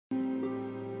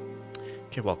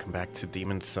Okay, welcome back to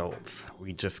Demon Souls.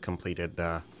 We just completed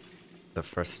the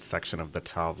first section of the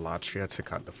Tower of Latria,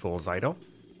 took out the Fool's Idol,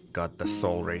 got the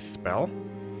Soul Ray spell,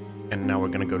 and now we're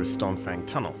gonna go to Stonefang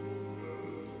Tunnel.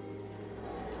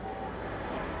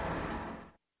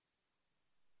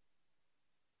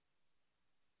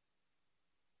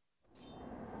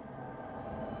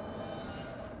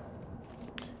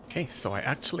 Okay, so I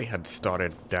actually had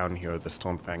started down here at the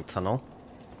Stonefang Tunnel.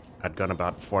 I'd gone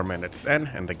about 4 minutes in,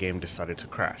 and the game decided to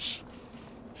crash.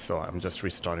 So I'm just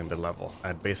restarting the level.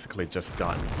 I'd basically just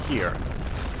gotten here,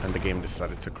 and the game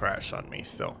decided to crash on me,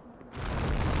 so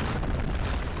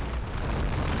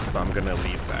I'm gonna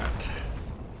leave that.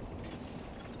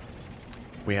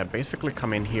 We had basically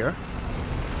come in here,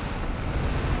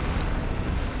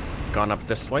 gone up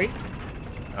this way,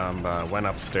 went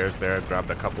upstairs there, grabbed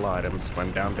a couple of items,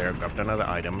 went down there, grabbed another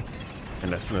item,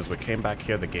 and as soon as we came back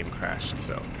here, the game crashed,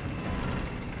 so.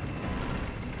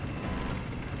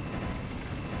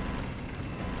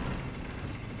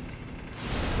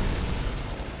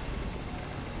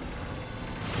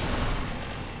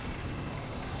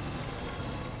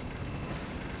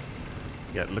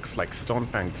 Yeah, it looks like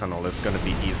Stonefang Tunnel is going to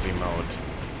be easy mode,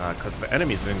 because the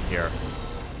enemies in here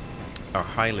are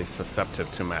highly susceptible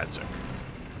to magic.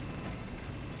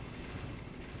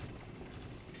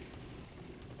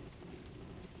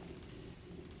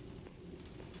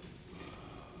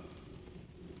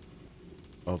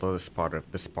 Although this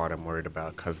part I'm worried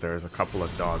about, because there's a couple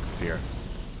of dogs here.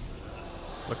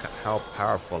 Look at how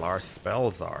powerful our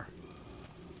spells are.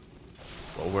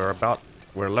 Well,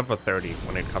 we're level 30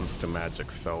 when it comes to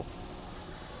magic, so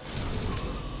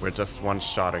we're just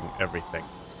one-shotting everything.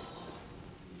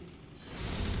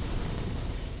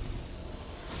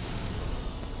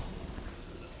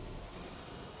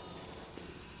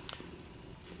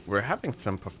 We're having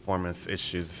some performance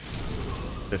issues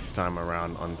this time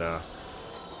around on the...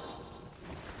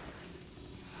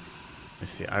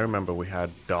 Let's see, I remember we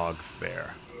had dogs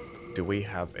there. Do we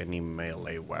have any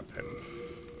melee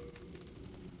weapons?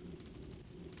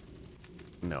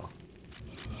 No.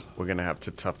 We're gonna have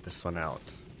to tough this one out.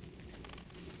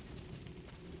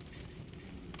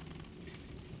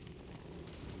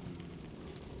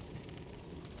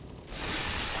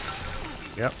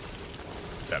 Yep.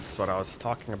 That's what I was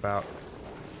talking about.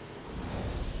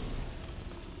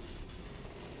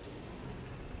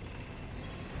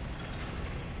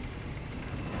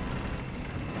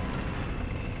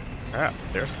 Crap,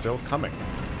 they're still coming.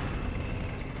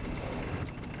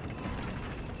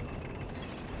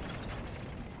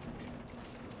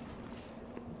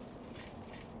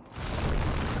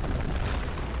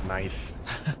 Nice.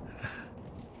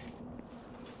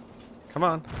 Come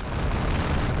on.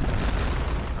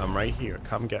 I'm right here.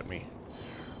 Come get me.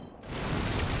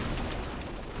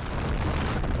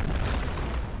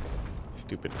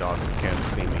 Stupid dogs can't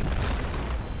see me.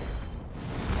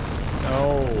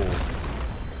 No.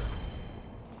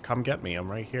 Come get me. I'm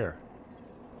right here.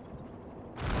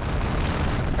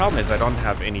 The problem is I don't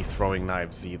have any throwing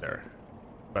knives either.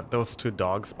 But those two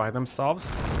dogs by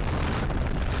themselves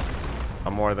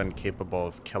are more than capable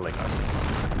of killing us.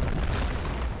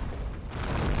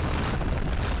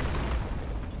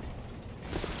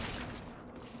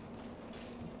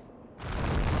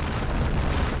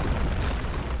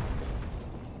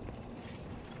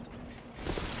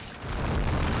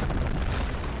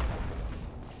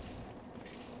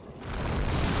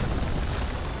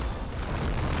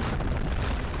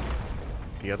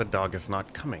 The other dog is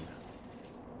not coming.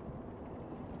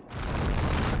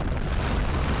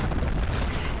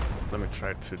 Let me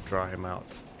try to draw him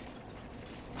out.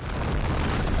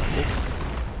 Oops.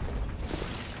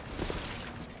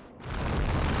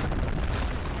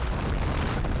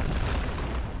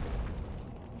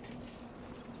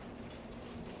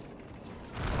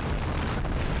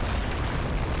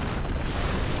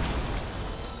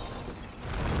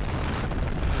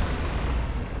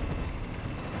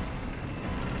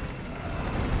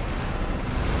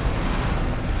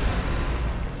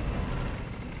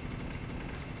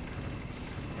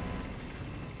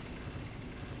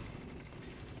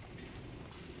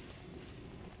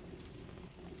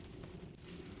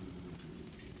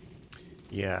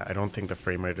 Yeah, I don't think the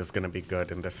frame rate is going to be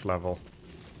good in this level.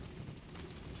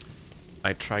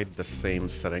 I tried the same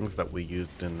settings that we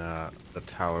used in the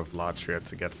Tower of Latria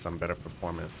to get some better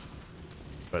performance,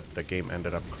 but the game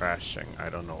ended up crashing. I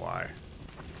don't know why.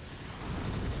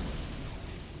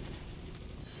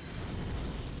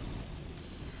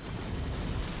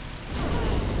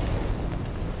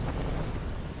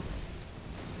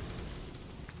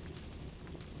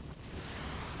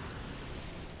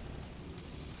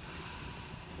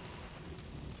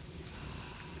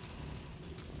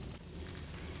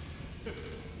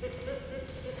 We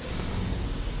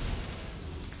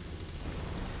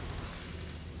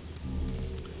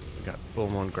got full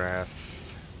moon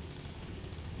grass,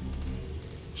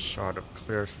 shard of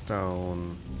clear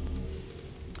stone.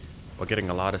 We're getting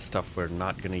a lot of stuff we're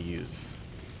not going to use.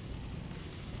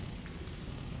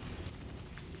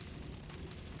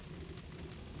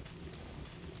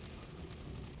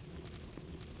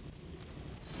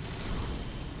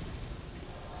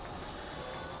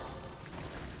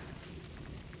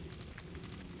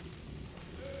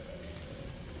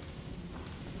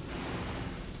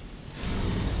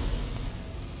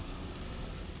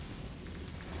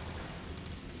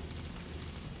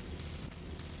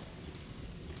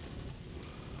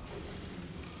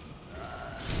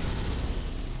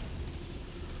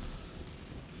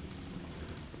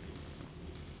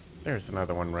 There's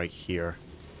another one right here.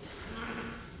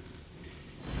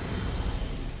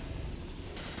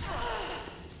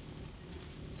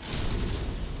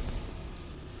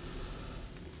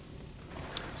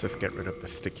 Let's just get rid of the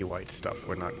sticky white stuff.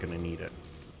 We're not going to need it.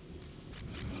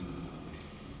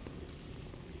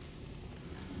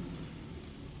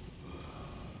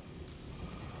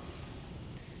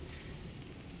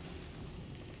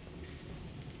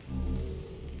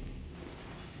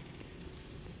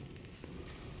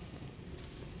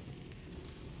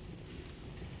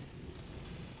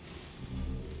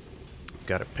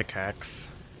 Got a pickaxe.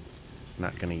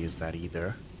 Not gonna use that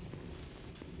either.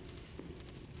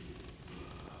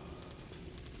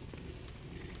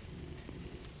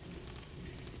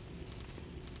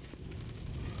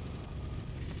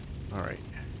 Alright.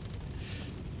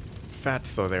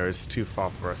 Fatso there is too far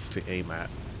for us to aim at.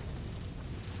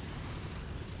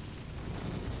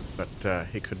 But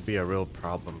it could be a real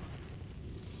problem.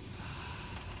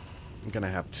 I'm gonna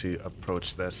have to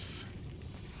approach this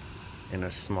in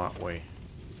a smart way.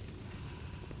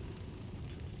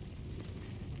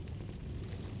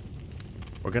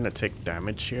 We're gonna take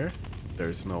damage here.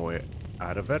 There's no way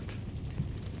out of it.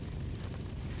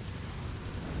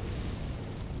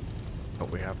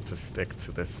 But we have to stick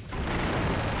to this.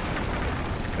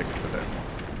 Stick to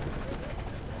this.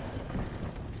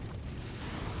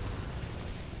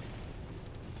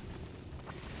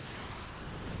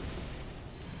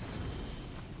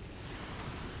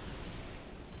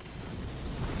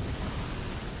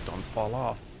 Don't fall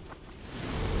off.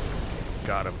 Okay,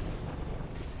 got him.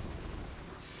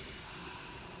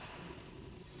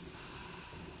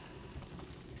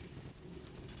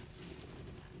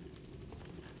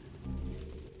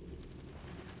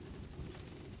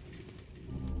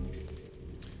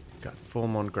 Got full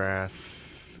moon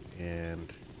grass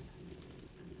and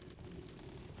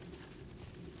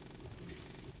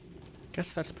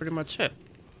guess that's pretty much it.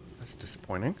 That's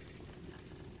disappointing.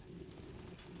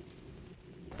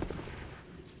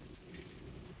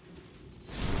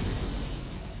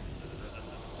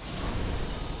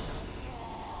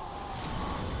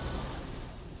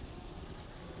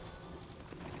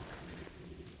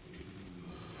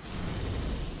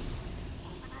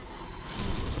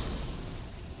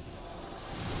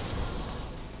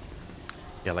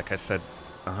 Yeah, like I said,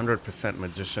 100%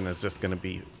 Magician is just going to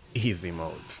be easy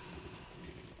mode.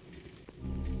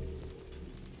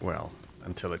 Well,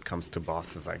 until it comes to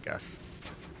bosses, I guess.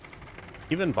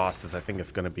 Even bosses, I think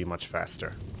it's going to be much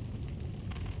faster.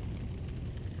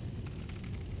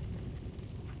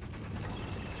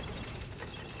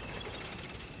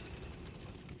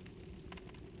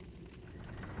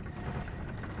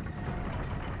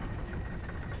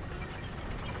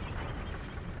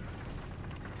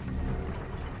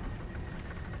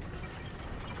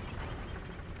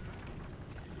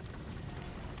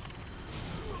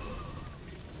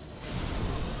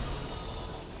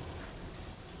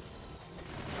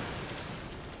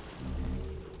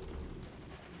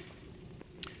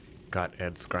 Got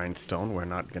Ed's grindstone. We're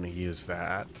not going to use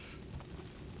that.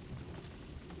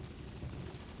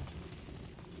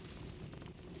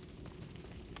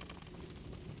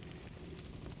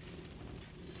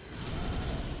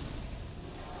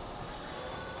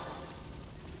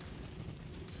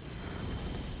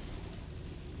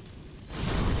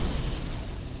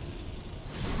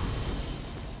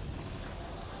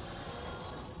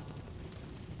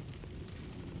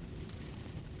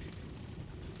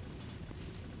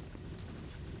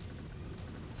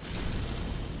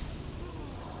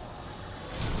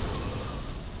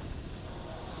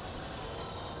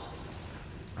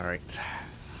 Alright.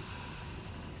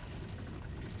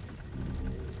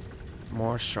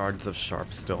 More shards of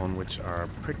sharp stone, which are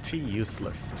pretty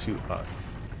useless to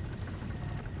us.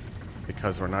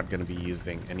 Because we're not going to be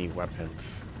using any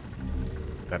weapons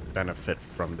that benefit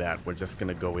from that. We're just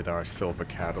gonna go with our silver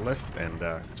catalyst and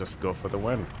just go for the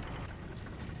win.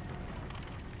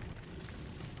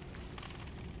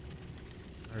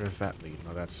 Where does that lead?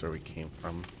 No, that's where we came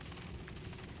from.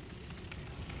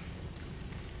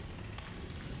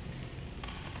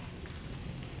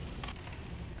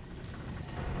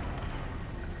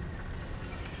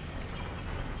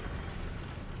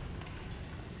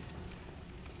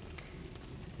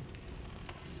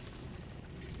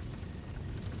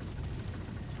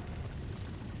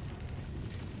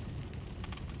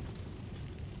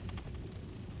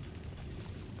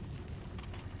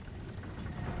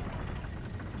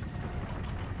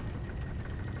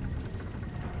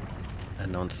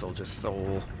 Unknown Soldier's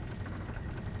Soul.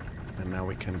 And now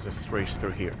we can just race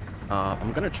through here.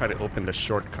 I'm gonna try to open the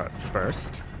shortcut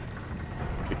first,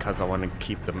 because I want to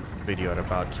keep the video at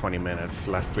about 20 minutes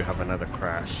lest we have another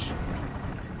crash.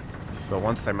 So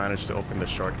once I manage to open the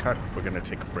shortcut, we're gonna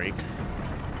take a break. Here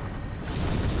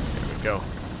we go.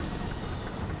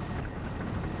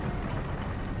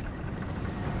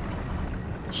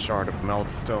 Shard of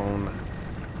Meltstone.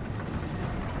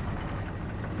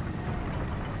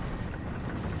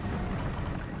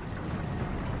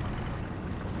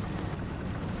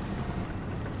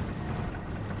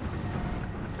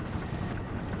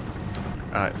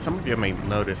 Some of you may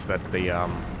notice that the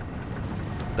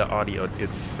audio is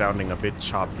sounding a bit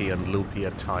choppy and loopy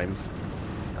at times.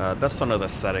 That's one of the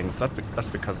settings. That's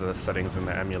because of the settings in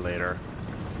the emulator.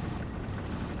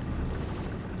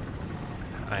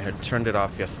 I had turned it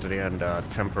off yesterday and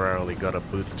temporarily got a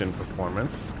boost in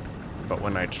performance. But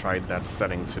when I tried that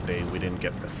setting today, we didn't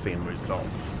get the same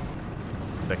results.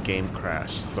 The game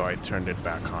crashed, so I turned it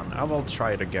back on. I will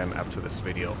try it again after this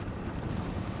video,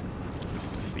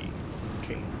 just to see.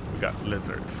 Okay, we got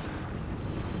lizards.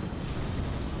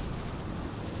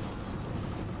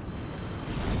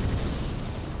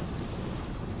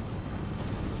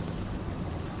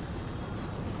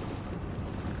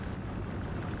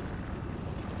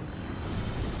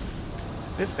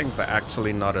 These things are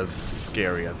actually not as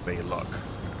scary as they look.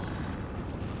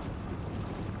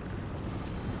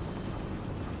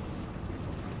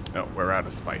 Oh, we're out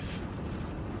of spice.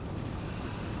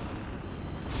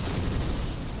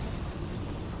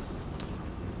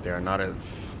 They're not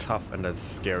as tough and as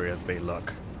scary as they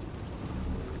look.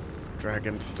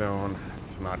 Dragonstone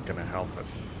is not gonna help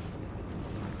us.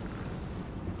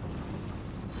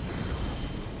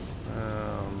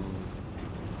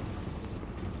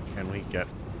 Can we get...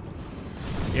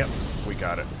 Yep, we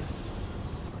got it.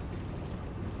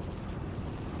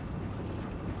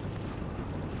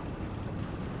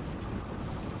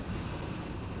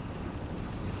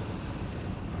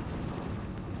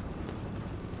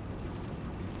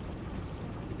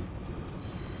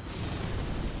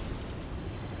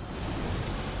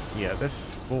 Yeah,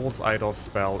 this Fool's Idol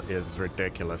spell is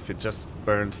ridiculous. It just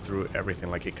burns through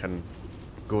everything, like it can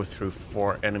go through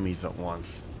 4 enemies at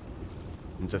once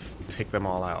and just take them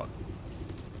all out.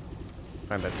 I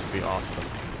find that to be awesome.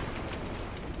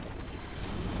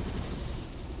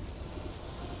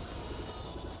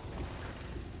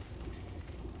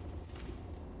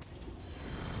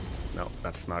 No,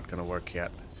 that's not gonna work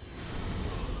yet.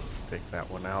 Let's take that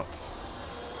one out.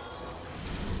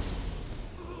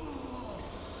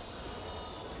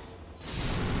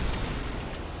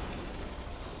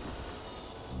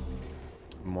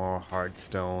 More hard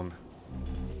stone.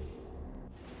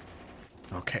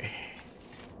 Okay.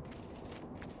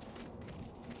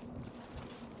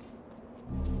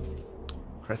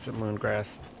 Crescent moon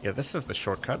grass. Yeah, this is the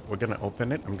shortcut. We're gonna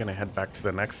open it. I'm gonna head back to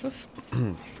the Nexus.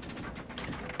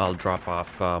 I'll drop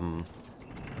off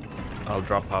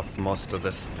most of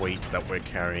this weight that we're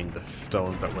carrying, the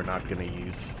stones that we're not gonna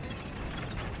use,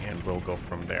 and we'll go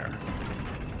from there.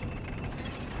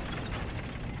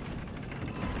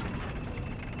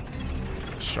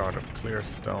 Shard of clear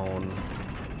stone.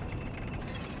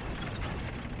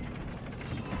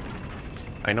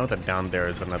 I know that down there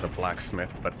is another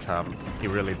blacksmith, but he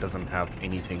really doesn't have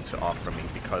anything to offer me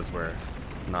because we're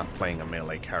not playing a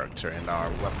melee character and our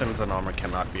weapons and armor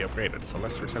cannot be upgraded. So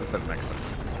let's return to the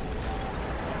Nexus.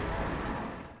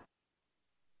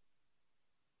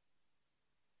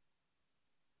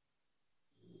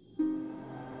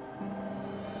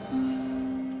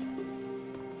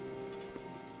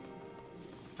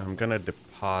 I'm gonna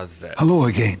deposit. Hello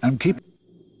again.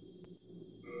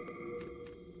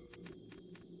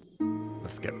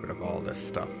 Let's get rid of all this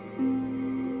stuff.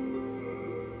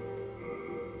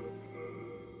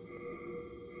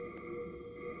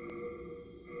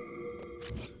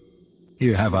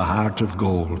 You have a heart of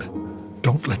gold.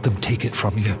 Don't let them take it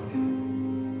from you.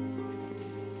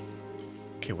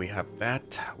 Okay, we have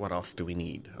that. What else do we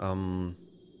need? I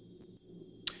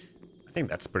think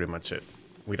that's pretty much it.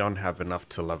 We don't have enough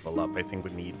to level up. I think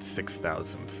we need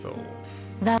 6,000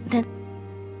 souls. The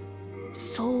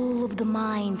soul of the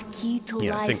mind, key to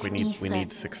Yeah, I life's think we ether.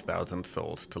 need 6,000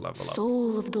 souls to level up.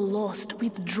 Soul of the lost,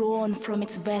 withdrawn from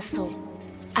its vessel.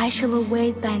 I shall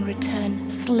await thine return.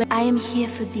 I am here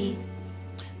for thee.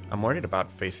 I'm worried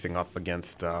about facing off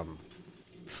against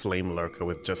Flame Lurker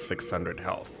with just 600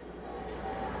 health.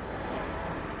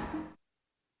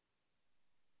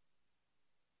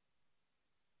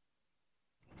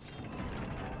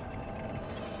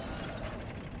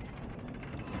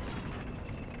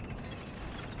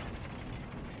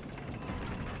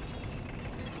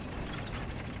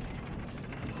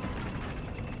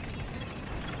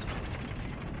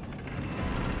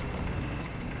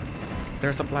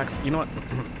 There's a black... You know what?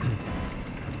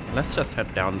 Let's just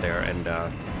head down there and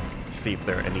see if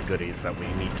there are any goodies that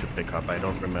we need to pick up. I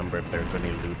don't remember if there's any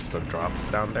loots or drops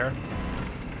down there.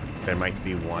 There might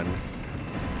be one.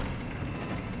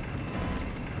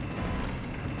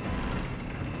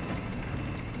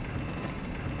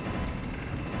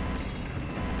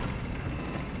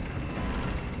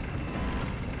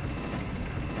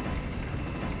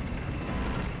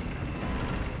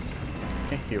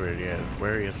 Here it is.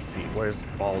 Where is he? Where's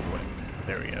Baldwin?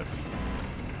 There he is.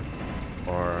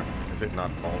 Or is it not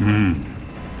Baldwin?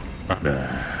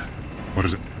 What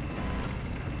is it?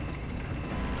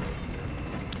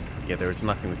 Yeah, there's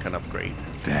nothing we can upgrade.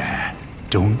 There.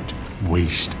 Don't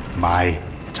waste my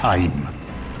time.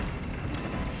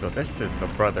 So this is the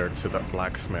brother to the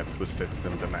blacksmith who sits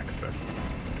in the Nexus.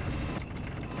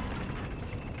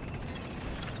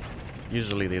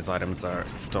 Usually these items are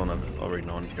Stone of already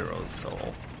known heroes, so...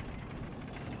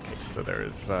 Okay, so there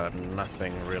is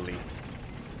nothing really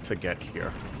to get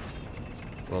here.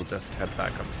 We'll just head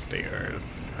back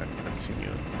upstairs and continue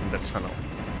in the tunnel.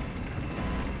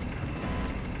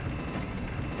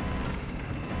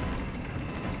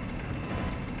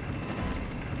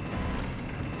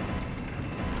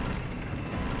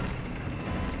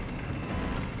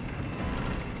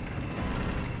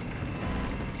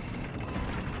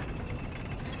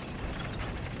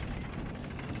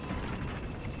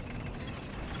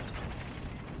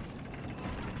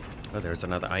 Oh, there's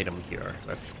another item here.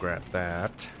 Let's grab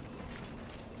that.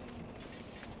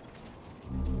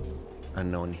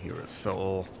 Unknown hero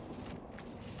soul.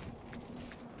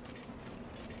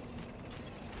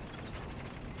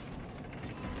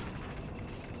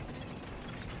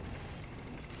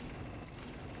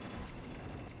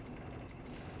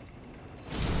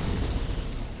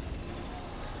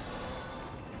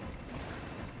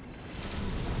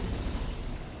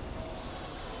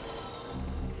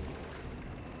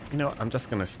 You know, I'm just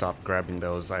gonna stop grabbing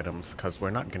those items because we're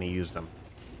not gonna use them.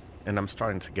 And I'm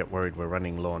starting to get worried we're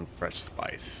running low on fresh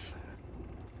spice.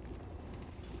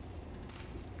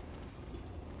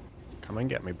 Come and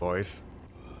get me, boys.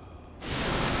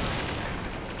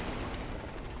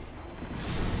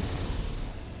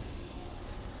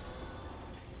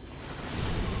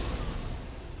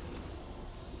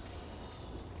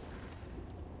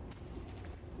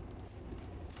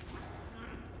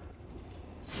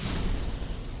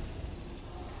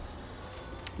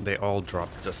 They all drop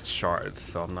just shards,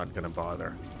 so I'm not gonna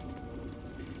bother.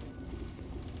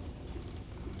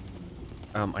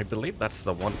 I believe that's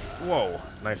the one... Whoa!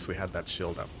 Nice, we had that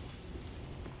shield up.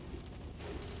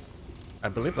 I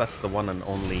believe that's the one and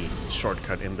only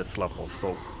shortcut in this level,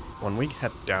 so when we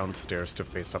head downstairs to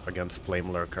face off against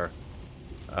Flame Lurker,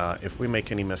 if we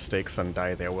make any mistakes and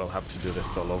die there, we'll have to do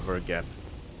this all over again.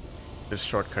 This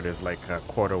shortcut is like a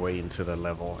quarter way into the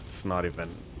level. It's not even...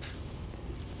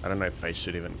 I don't know if I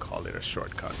should even call it a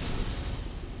shortcut.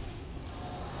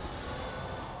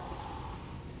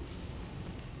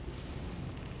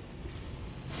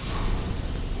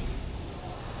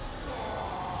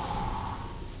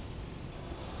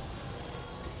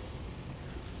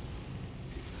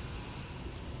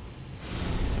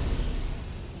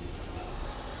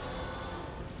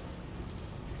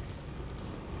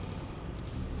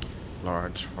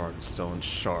 Large hard stone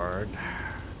shard.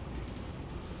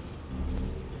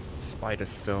 Spider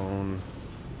stone.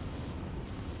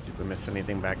 Did we miss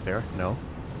anything back there? No.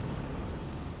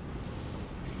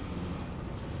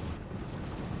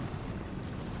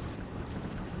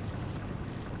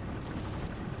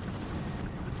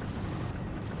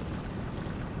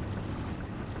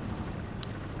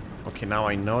 Okay, now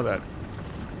I know that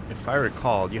if I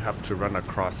recall, you have to run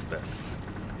across this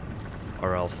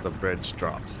or else the bridge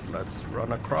drops. Let's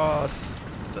run across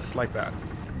just like that.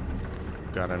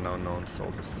 Got an unknown soul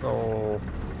to soul.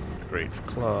 Great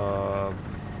club.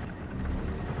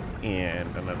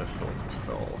 And another Silver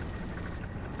Soul.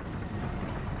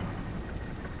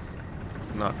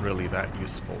 Not really that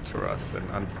useful to us, and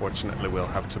unfortunately we'll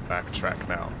have to backtrack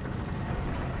now.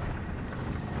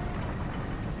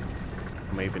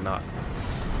 Maybe not.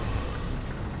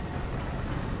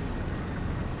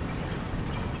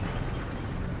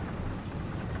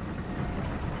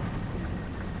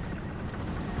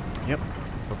 Yep,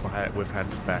 we've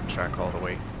had to backtrack all the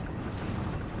way.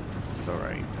 It's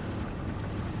alright.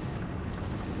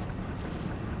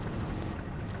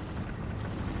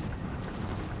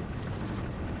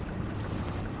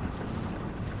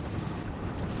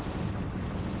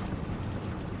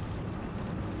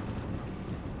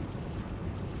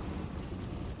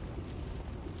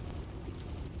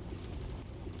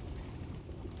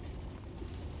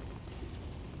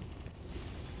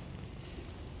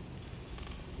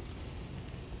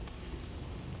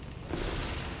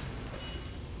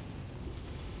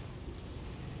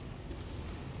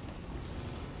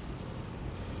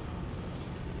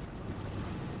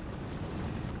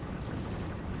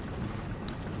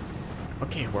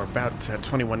 Okay, we're about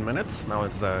 21 minutes. Now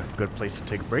it's a good place to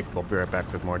take a break. We'll be right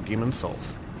back with more Demon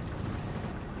Souls.